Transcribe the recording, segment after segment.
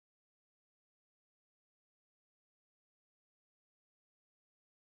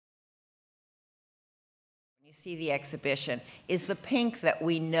you see the exhibition is the pink that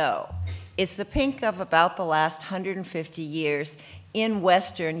we know. It's the pink of about the last 150 years in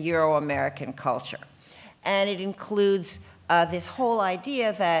Western Euro-American culture. And it includes this whole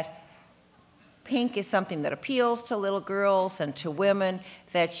idea that pink is something that appeals to little girls and to women,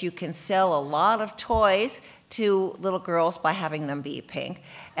 that you can sell a lot of toys to little girls by having them be pink.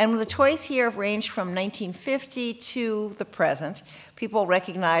 And the toys here range from 1950 to the present. People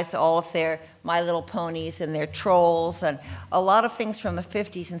recognize all of their My Little Ponies and their trolls and a lot of things from the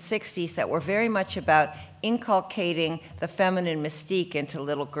 50s and 60s that were very much about inculcating the feminine mystique into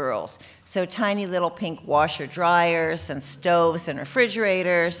little girls. So tiny little pink washer dryers and stoves and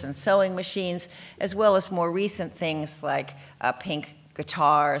refrigerators and sewing machines, as well as more recent things like pink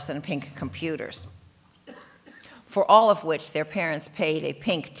guitars and pink computers, for all of which their parents paid a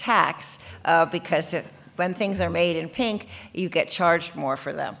pink tax because when things are made in pink, you get charged more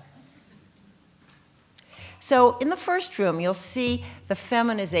for them. So in the first room, you'll see the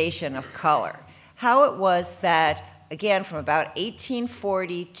feminization of color, how it was that, again, from about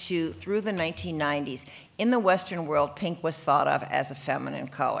 1840 through the 1990s, in the Western world, pink was thought of as a feminine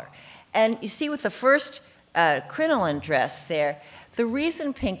color. And you see with the first crinoline dress there, the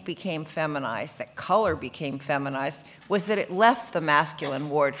reason pink became feminized, that color became feminized, was that it left the masculine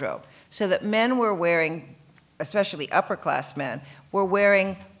wardrobe, so that men were wearing, especially upper-class men, were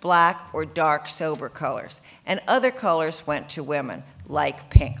wearing black or dark, sober colors. And other colors went to women, like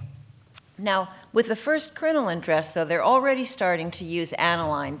pink. Now, with the first crinoline dress, though, they're already starting to use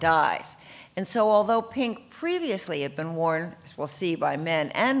aniline dyes. And so although pink previously had been worn, as we'll see, by men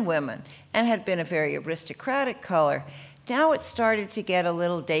and women, and had been a very aristocratic color, now it started to get a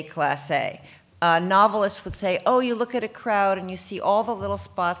little déclassé. Novelists would say, oh, you look at a crowd and you see all the little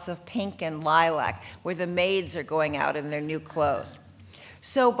spots of pink and lilac where the maids are going out in their new clothes.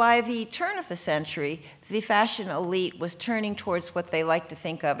 So by the turn of the century, the fashion elite was turning towards what they like to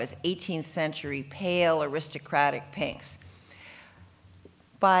think of as 18th century pale aristocratic pinks.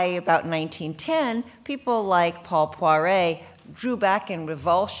 By about 1910, people like Paul Poiret drew back in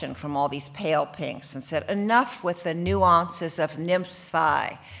revulsion from all these pale pinks and said, enough with the nuances of nymph's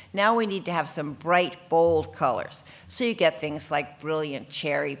thigh. Now we need to have some bright, bold colors. So you get things like brilliant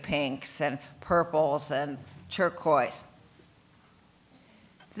cherry pinks and purples and turquoise.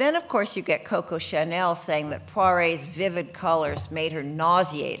 Then, of course, you get Coco Chanel saying that Poiret's vivid colors made her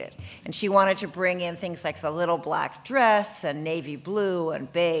nauseated, and she wanted to bring in things like the little black dress and navy blue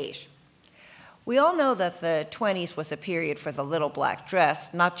and beige. We all know that the 20s was a period for the little black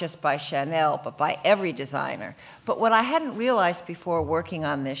dress, not just by Chanel, but by every designer. But what I hadn't realized before working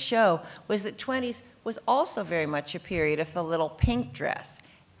on this show was that 20s was also very much a period of the little pink dress.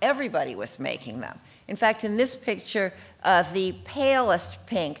 Everybody was making them. In fact, in this picture, the palest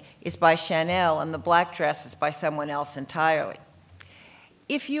pink is by Chanel, and the black dress is by someone else entirely.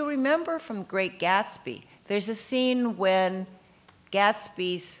 If you remember from Great Gatsby, there's a scene when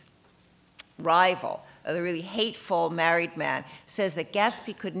Gatsby's rival, the really hateful married man, says that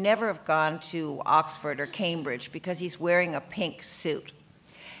Gatsby could never have gone to Oxford or Cambridge because he's wearing a pink suit.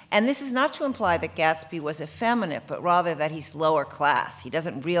 And this is not to imply that Gatsby was effeminate, but rather that he's lower class. He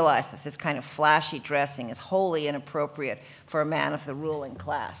doesn't realize that this kind of flashy dressing is wholly inappropriate for a man of the ruling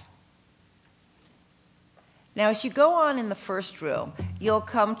class. Now, as you go on in the first room, you'll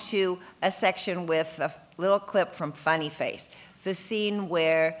come to a section with a little clip from Funny Face, the scene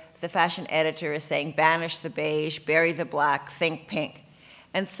where the fashion editor is saying, banish the beige, bury the black, think pink.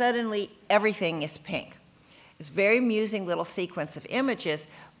 And suddenly, everything is pink. It's a very amusing little sequence of images,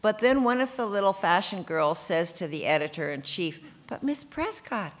 but then one of the little fashion girls says to the editor-in-chief, but Miss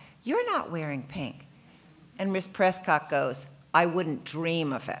Prescott, you're not wearing pink. And Miss Prescott goes, I wouldn't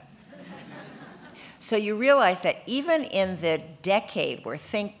dream of it. So you realize that even in the decade where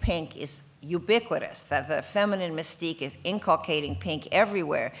think pink is ubiquitous, that the feminine mystique is inculcating pink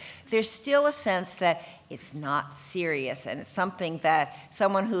everywhere, there's still a sense that it's not serious and it's something that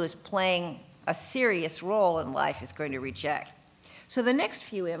someone who is playing a serious role in life is going to reject. So the next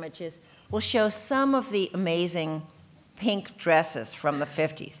few images will show some of the amazing pink dresses from the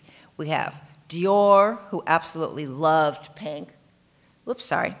 50s. We have Dior, who absolutely loved pink. Oops,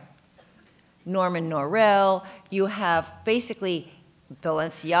 sorry. Norman Norell. You have basically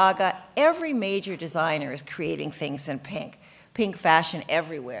Balenciaga. Every major designer is creating things in pink. Pink fashion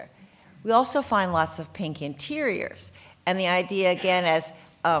everywhere. We also find lots of pink interiors. And the idea, again, as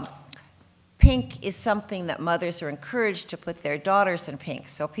pink is something that mothers are encouraged to put their daughters in pink.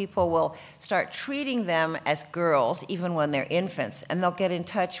 So people will start treating them as girls, even when they're infants, and they'll get in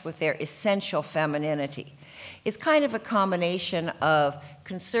touch with their essential femininity. It's kind of a combination of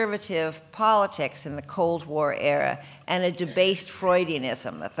conservative politics in the Cold War era and a debased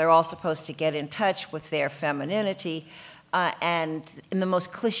Freudianism, that they're all supposed to get in touch with their femininity, and in the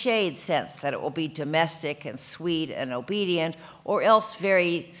most cliched sense, that it will be domestic and sweet and obedient, or else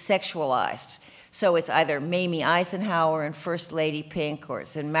very sexualized. So it's either Mamie Eisenhower and First Lady Pink, or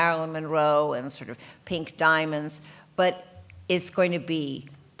it's in Marilyn Monroe and sort of pink diamonds, but it's going to be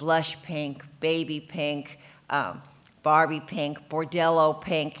blush pink, baby pink, Barbie pink, bordello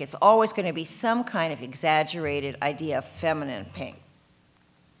pink. It's always going to be some kind of exaggerated idea of feminine pink.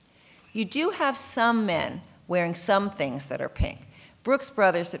 You do have some men wearing some things that are pink. Brooks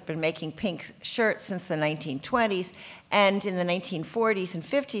Brothers had been making pink shirts since the 1920s, and in the 1940s and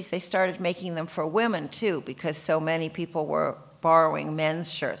 50s, they started making them for women too, because so many people were borrowing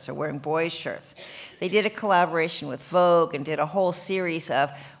men's shirts or wearing boys' shirts. They did a collaboration with Vogue and did a whole series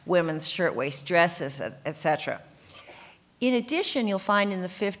of women's shirtwaist dresses, etc. In addition, you'll find in the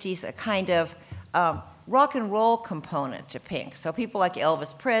 50s a kind of rock and roll component to pink. So people like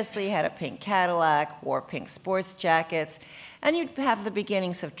Elvis Presley had a pink Cadillac, wore pink sports jackets, and you'd have the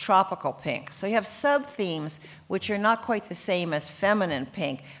beginnings of tropical pink. So you have sub-themes which are not quite the same as feminine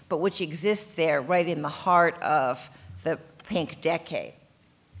pink, but which exist there right in the heart of the pink decade.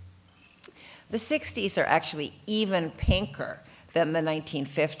 The 60s are actually even pinker than the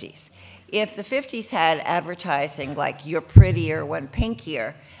 1950s. If the 50s had advertising like "you're prettier when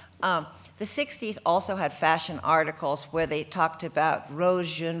pinkier," the 60s also had fashion articles where they talked about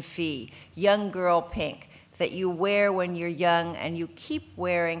rose jeune fille, young girl pink, that you wear when you're young and you keep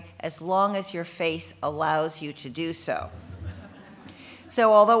wearing as long as your face allows you to do so.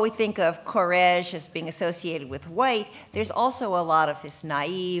 So although we think of courage as being associated with white, there's also a lot of this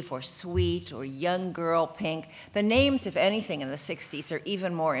naive or sweet or young girl pink. The names, if anything, in the 60s are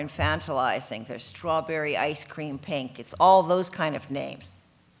even more infantilizing. There's strawberry ice cream pink. It's all those kind of names.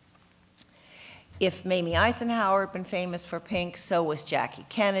 If Mamie Eisenhower had been famous for pink, so was Jackie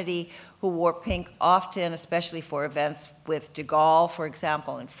Kennedy, who wore pink often, especially for events with de Gaulle, for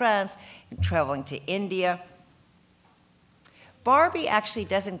example, in France, and traveling to India. Barbie actually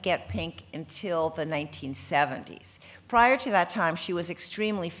doesn't get pink until the 1970s. Prior to that time, she was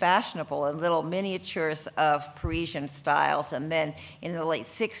extremely fashionable in little miniatures of Parisian styles, and then in the late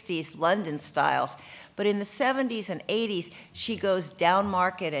 60s, London styles. But in the 70s and 80s, she goes down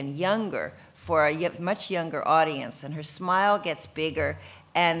market and younger, for a much younger audience, and her smile gets bigger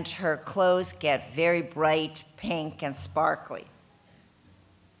and her clothes get very bright, pink, and sparkly.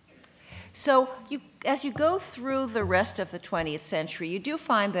 So as you go through the rest of the 20th century, you do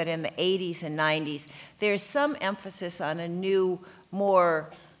find that in the 80s and 90s, there's some emphasis on a new,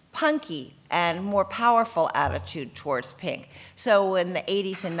 more punky and more powerful attitude towards pink. So in the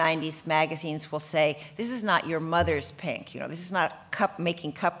 80s and 90s, magazines will say, this is not your mother's pink. This is not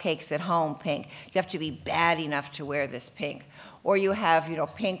making cupcakes at home pink. You have to be bad enough to wear this pink. Or you have,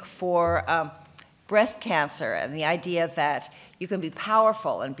 pink for breast cancer and the idea that you can be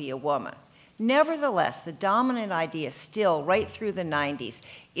powerful and be a woman. Nevertheless, the dominant idea still, right through the 90s,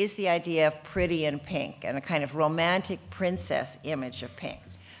 is the idea of pretty in pink and a kind of romantic princess image of pink.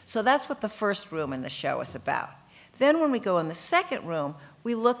 So that's what the first room in the show is about. Then when we go in the second room,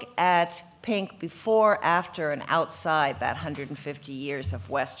 we look at pink before, after, and outside that 150 years of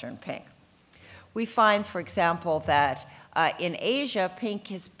Western pink. We find, for example, that in Asia, pink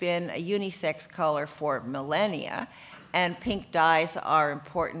has been a unisex color for millennia, and pink dyes are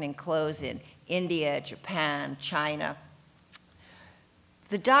important in clothes in India, Japan, China.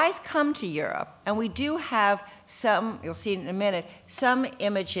 The dyes come to Europe, and we do have some, you'll see in a minute, some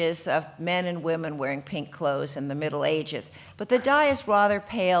images of men and women wearing pink clothes in the Middle Ages, but the dye is rather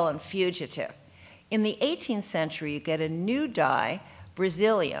pale and fugitive. In the 18th century, you get a new dye,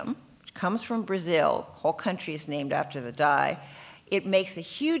 Brazilium, which comes from Brazil. The whole country is named after the dye. It makes a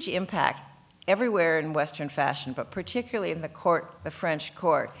huge impact everywhere in Western fashion, but particularly in the French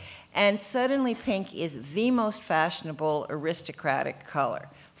court. And suddenly pink is the most fashionable aristocratic color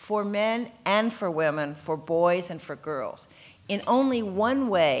for men and for women, for boys and for girls. In only one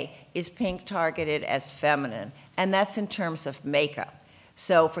way is pink targeted as feminine, and that's in terms of makeup.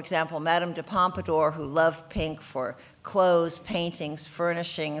 So, for example, Madame de Pompadour, who loved pink for clothes, paintings,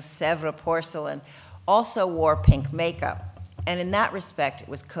 furnishings, Sèvres porcelain, also wore pink makeup. And in that respect, it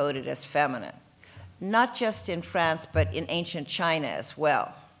was coded as feminine. Not just in France, but in ancient China as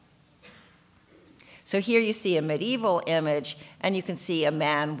well. So here you see a medieval image, and you can see a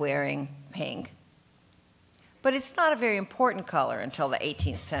man wearing pink. But it's not a very important color until the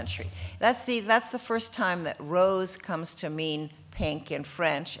 18th century. That's the first time that rose comes to mean pink in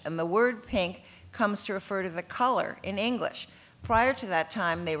French, and the word pink comes to refer to the color in English. Prior to that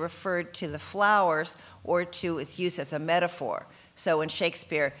time, they referred to the flowers or to its use as a metaphor. So in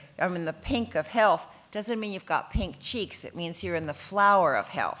Shakespeare, I'm in the pink of health doesn't mean you've got pink cheeks. It means you're in the flower of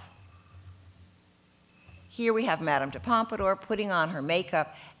health. Here we have Madame de Pompadour putting on her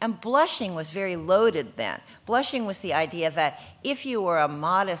makeup, and blushing was very loaded then. Blushing was the idea that if you were a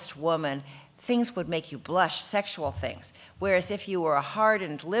modest woman, things would make you blush, sexual things. Whereas if you were a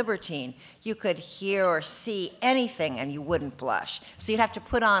hardened libertine, you could hear or see anything and you wouldn't blush. So you'd have to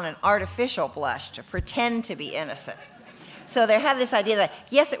put on an artificial blush to pretend to be innocent. So they had this idea that,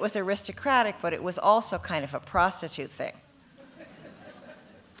 yes, it was aristocratic, but it was also kind of a prostitute thing.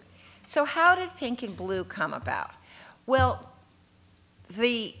 So how did pink and blue come about? Well,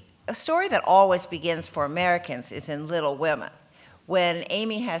 a story that always begins for Americans is in Little Women, when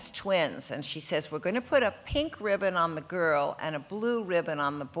Amy has twins, and she says, we're going to put a pink ribbon on the girl and a blue ribbon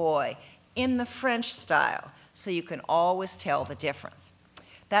on the boy in the French style, so you can always tell the difference.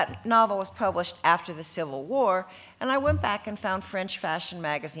 That novel was published after the Civil War, and I went back and found French fashion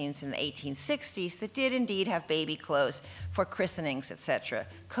magazines in the 1860s that did indeed have baby clothes for christenings, etc.,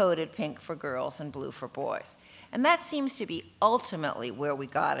 coded pink for girls and blue for boys. And that seems to be ultimately where we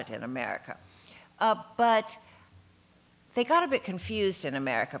got it in America. But they got a bit confused in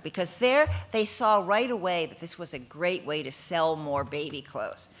America because there they saw right away that this was a great way to sell more baby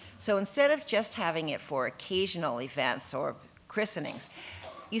clothes. So instead of just having it for occasional events or christenings,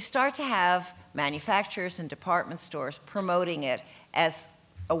 you start to have manufacturers and department stores promoting it as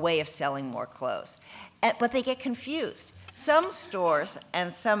a way of selling more clothes. But they get confused. Some stores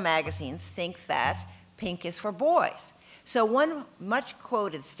and some magazines think that pink is for boys. So one much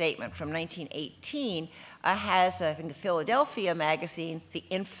quoted statement from 1918 has, I think, a Philadelphia magazine, The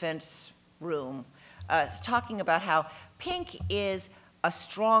Infant's Room, talking about how pink is a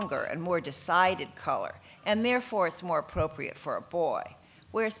stronger and more decided color, and therefore it's more appropriate for a boy.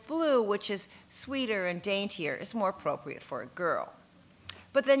 Whereas blue, which is sweeter and daintier, is more appropriate for a girl.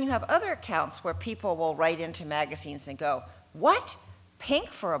 But then you have other accounts where people will write into magazines and go, what? Pink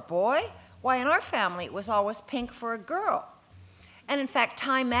for a boy? Why, in our family, it was always pink for a girl. And in fact,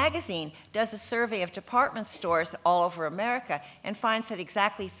 Time magazine does a survey of department stores all over America and finds that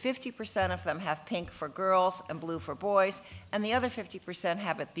exactly 50% of them have pink for girls and blue for boys, and the other 50%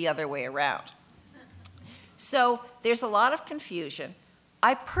 have it the other way around. So there's a lot of confusion.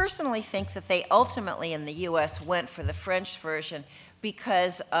 I personally think that they ultimately in the US went for the French version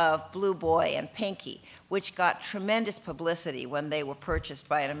because of Blue Boy and Pinky, which got tremendous publicity when they were purchased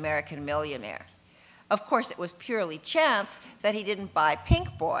by an American millionaire. Of course, it was purely chance that he didn't buy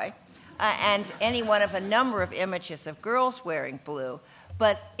Pink Boy and any one of a number of images of girls wearing blue,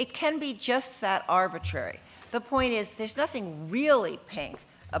 but it can be just that arbitrary. The point is, there's nothing really pink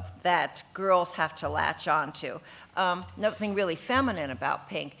that girls have to latch on to. Nothing really feminine about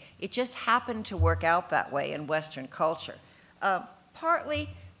pink. It just happened to work out that way in Western culture. Partly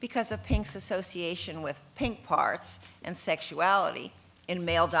because of pink's association with pink parts and sexuality in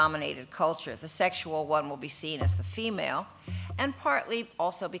male-dominated culture. The sexual one will be seen as the female, and partly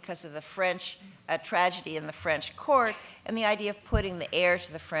also because of the French tragedy in the French court and the idea of putting the heir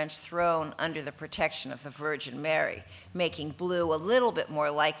to the French throne under the protection of the Virgin Mary, making blue a little bit more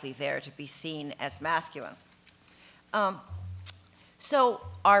likely there to be seen as masculine. So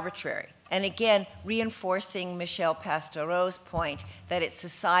arbitrary. And again, reinforcing Michel Pastoreau's point that it's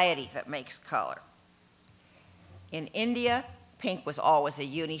society that makes color. In India, pink was always a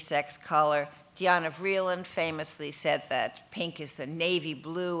unisex color. Diana Vreeland famously said that pink is the navy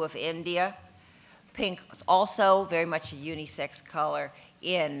blue of India. Pink is also very much a unisex color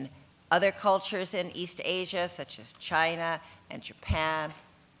in other cultures in East Asia, such as China and Japan.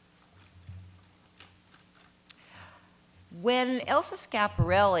 When Elsa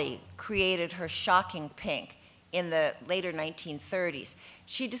Schiaparelli created her shocking pink in the later 1930s,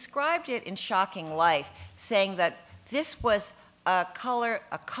 she described it in Shocking Life, saying that this was a color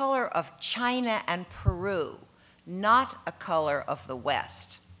of China and Peru, not a color of the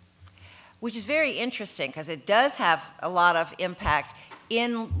West, which is very interesting because it does have a lot of impact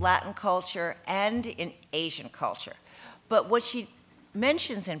in Latin culture and in Asian culture. But what she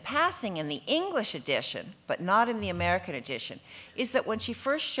mentions in passing in the English edition, but not in the American edition, is that when she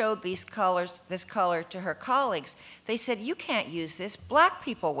first showed this color to her colleagues, they said, you can't use this, black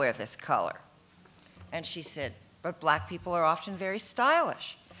people wear this color. And she said, but black people are often very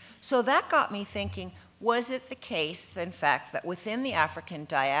stylish. So that got me thinking, was it the case, in fact, that within the African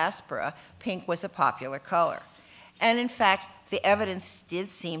diaspora, pink was a popular color? And in fact, the evidence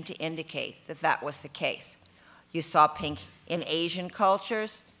did seem to indicate that that was the case. You saw pink in Asian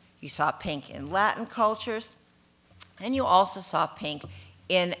cultures, You saw pink in Latin cultures, and you also saw pink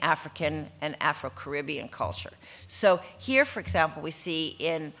in African and Afro-Caribbean culture. So here, for example, we see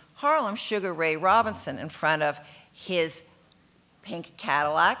in Harlem Sugar Ray Robinson in front of his pink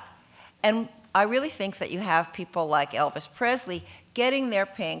Cadillac. And I really think that you have people like Elvis Presley getting their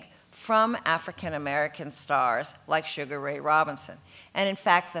pink from African-American stars like Sugar Ray Robinson. And in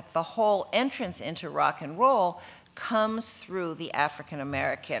fact, that the whole entrance into rock and roll comes through the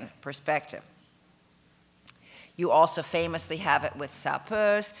African-American perspective. You also famously have it with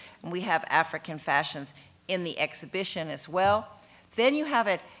sapeurs, and we have African fashions in the exhibition as well. Then you have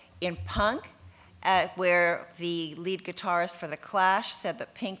it in punk, where the lead guitarist for The Clash said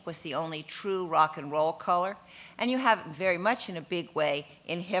that pink was the only true rock and roll color. And you have it very much in a big way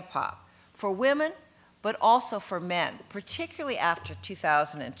in hip hop, for women, but also for men, particularly after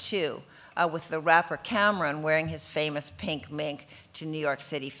 2002, with the rapper Cameron wearing his famous pink mink to New York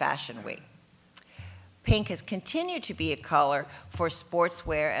City Fashion Week. Pink has continued to be a color for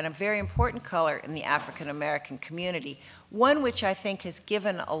sportswear and a very important color in the African American community, one which I think has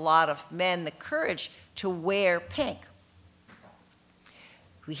given a lot of men the courage to wear pink.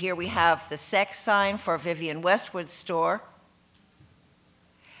 Here we have the sex sign for Vivienne Westwood's store,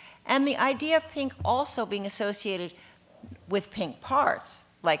 and the idea of pink also being associated with pink parts,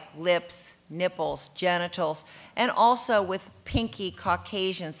 like lips, nipples, genitals, and also with pinky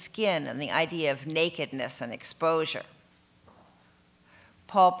Caucasian skin and the idea of nakedness and exposure.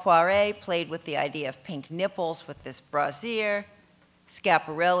 Paul Poiret played with the idea of pink nipples with this brassiere,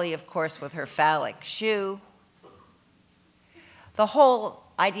 Schiaparelli, of course, with her phallic shoe. The whole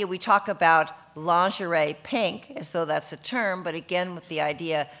idea, we talk about lingerie pink, as though that's a term, but again with the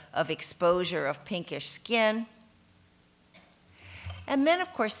idea of exposure of pinkish skin. And then,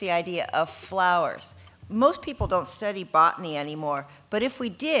 of course, the idea of flowers. Most people don't study botany anymore, but if we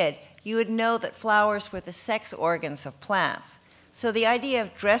did, you would know that flowers were the sex organs of plants. So the idea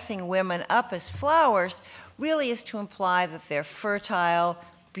of dressing women up as flowers really is to imply that they're fertile,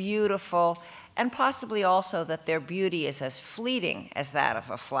 beautiful, and possibly also that their beauty is as fleeting as that of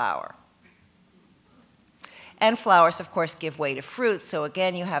a flower. And flowers, of course, give way to fruit, so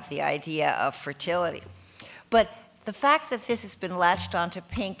again, you have the idea of fertility. But the fact that this has been latched onto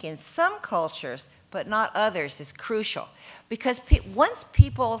pink in some cultures, but not others, is crucial. Because once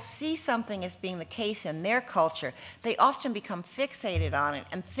people see something as being the case in their culture, they often become fixated on it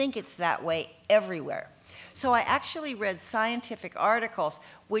and think it's that way everywhere. So I actually read scientific articles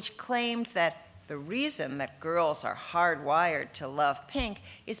which claimed that the reason that girls are hardwired to love pink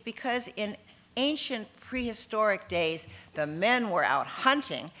is because in ancient prehistoric days, the men were out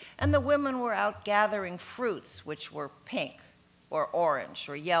hunting and the women were out gathering fruits, which were pink or orange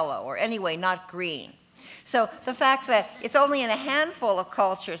or yellow or anyway, not green. So the fact that it's only in a handful of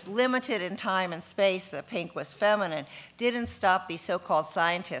cultures, limited in time and space, that pink was feminine, didn't stop these so-called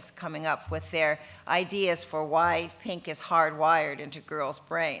scientists coming up with their ideas for why pink is hardwired into girls'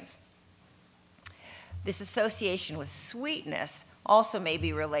 brains. This association with sweetness also may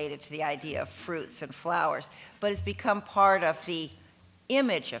be related to the idea of fruits and flowers, but has become part of the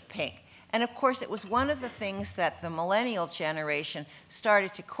image of pink. And of course, it was one of the things that the millennial generation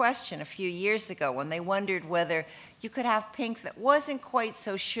started to question a few years ago when they wondered whether you could have pink that wasn't quite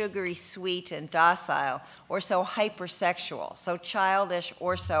so sugary, sweet, and docile, or so hypersexual, so childish,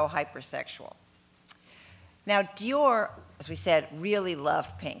 or so hypersexual. Now, Dior, as we said, really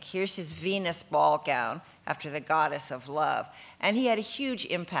loved pink. Here's his Venus ball gown after the goddess of love. And he had a huge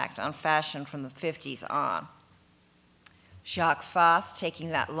impact on fashion from the 50s on. Jacques Fath taking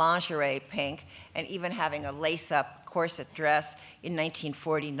that lingerie pink and even having a lace-up corset dress in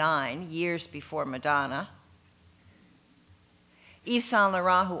 1949, years before Madonna. Yves Saint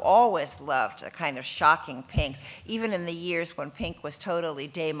Laurent, who always loved a kind of shocking pink, even in the years when pink was totally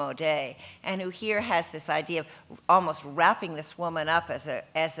démodé, and who here has this idea of almost wrapping this woman up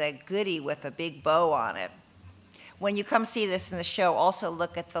as a goodie with a big bow on it. When you come see this in the show, also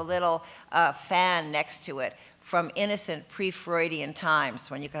look at the little fan next to it from innocent pre-Freudian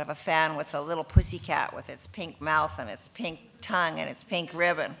times, when you could have a fan with a little pussycat with its pink mouth and its pink tongue and its pink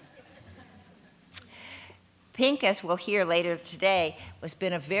ribbon. Pink, as we'll hear later today, has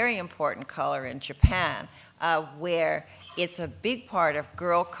been a very important color in Japan, where it's a big part of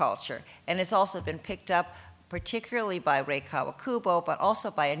girl culture, and has also been picked up particularly by Rei Kawakubo, but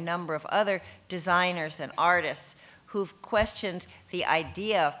also by a number of other designers and artists who've questioned the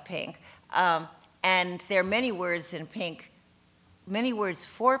idea of pink. And there are many words in pink, many words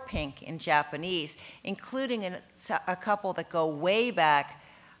for pink in Japanese, including a couple that go way back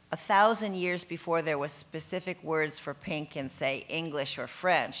 1,000 years before there was specific words for pink in, say, English or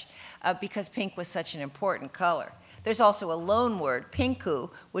French, because pink was such an important color. There's also a loan word,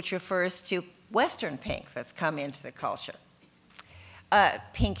 pinku, which refers to Western pink that's come into the culture.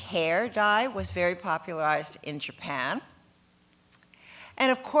 Pink hair dye was very popularized in Japan.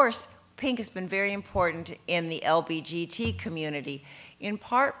 And of course, pink has been very important in the LBGT community, in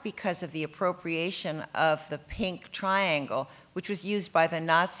part because of the appropriation of the pink triangle, which was used by the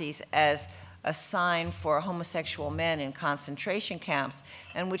Nazis as a sign for homosexual men in concentration camps,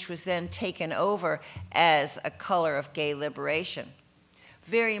 and which was then taken over as a color of gay liberation.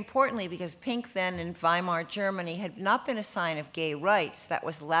 Very importantly, because pink then in Weimar Germany had not been a sign of gay rights, that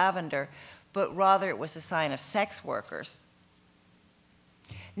was lavender, but rather it was a sign of sex workers.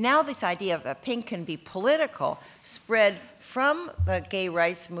 Now this idea of that pink can be political spread from the gay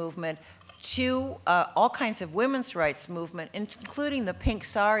rights movement to all kinds of women's rights movement, including the pink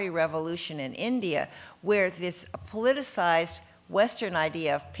sari revolution in India, where this politicized Western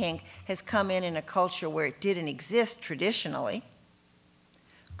idea of pink has come in a culture where it didn't exist traditionally.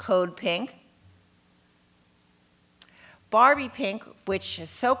 Code pink. Barbie pink, which is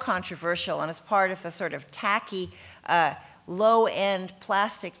so controversial and is part of the sort of tacky, low-end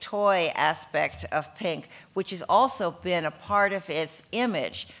plastic toy aspect of pink, which has also been a part of its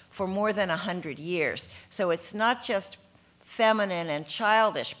image for more than 100 years. So it's not just feminine and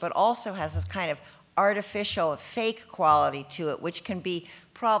childish, but also has a kind of artificial, fake quality to it, which can be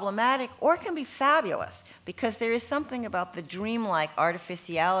problematic or can be fabulous, because there is something about the dreamlike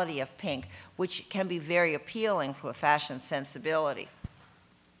artificiality of pink which can be very appealing to a fashion sensibility.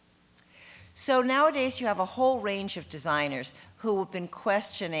 So nowadays you have a whole range of designers who have been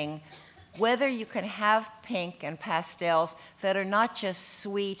questioning whether you can have pink and pastels that are not just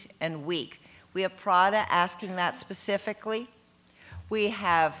sweet and weak. We have Prada asking that specifically. We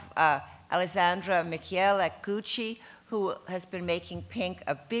have Alessandro Michele at Gucci, who has been making pink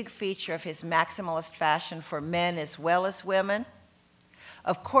a big feature of his maximalist fashion for men as well as women.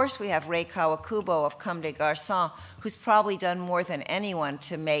 Of course, we have Rei Kawakubo of Comme des Garçons, who's probably done more than anyone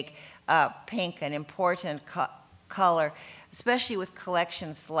to make pink an important color, especially with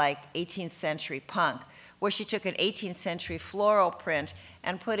collections like 18th century punk, where she took an 18th century floral print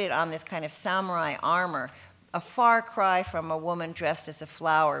and put it on this kind of samurai armor, a far cry from a woman dressed as a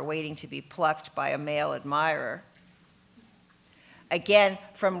flower waiting to be plucked by a male admirer. Again,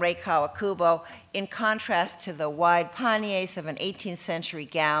 from Rei Kawakubo, in contrast to the wide panniers of an 18th century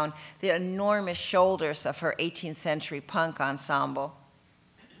gown, the enormous shoulders of her 18th century punk ensemble.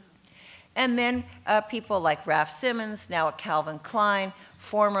 And then people like Raf Simons, now at Calvin Klein,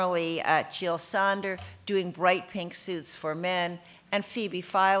 formerly Jill Sander, doing bright pink suits for men, and Phoebe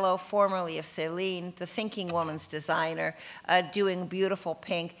Philo, formerly of Celine, the thinking woman's designer, doing beautiful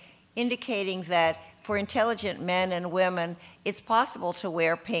pink, indicating that for intelligent men and women, it's possible to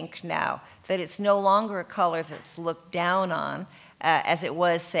wear pink now, that it's no longer a color that's looked down on, as it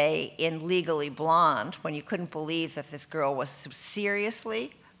was, say, in Legally Blonde, when you couldn't believe that this girl was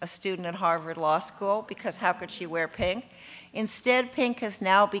seriously a student at Harvard Law School, because how could she wear pink? Instead, pink has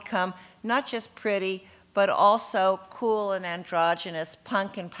now become not just pretty, but also cool and androgynous,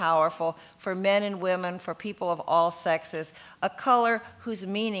 punk and powerful, for men and women, for people of all sexes, a color whose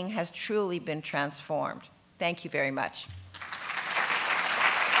meaning has truly been transformed. Thank you very much.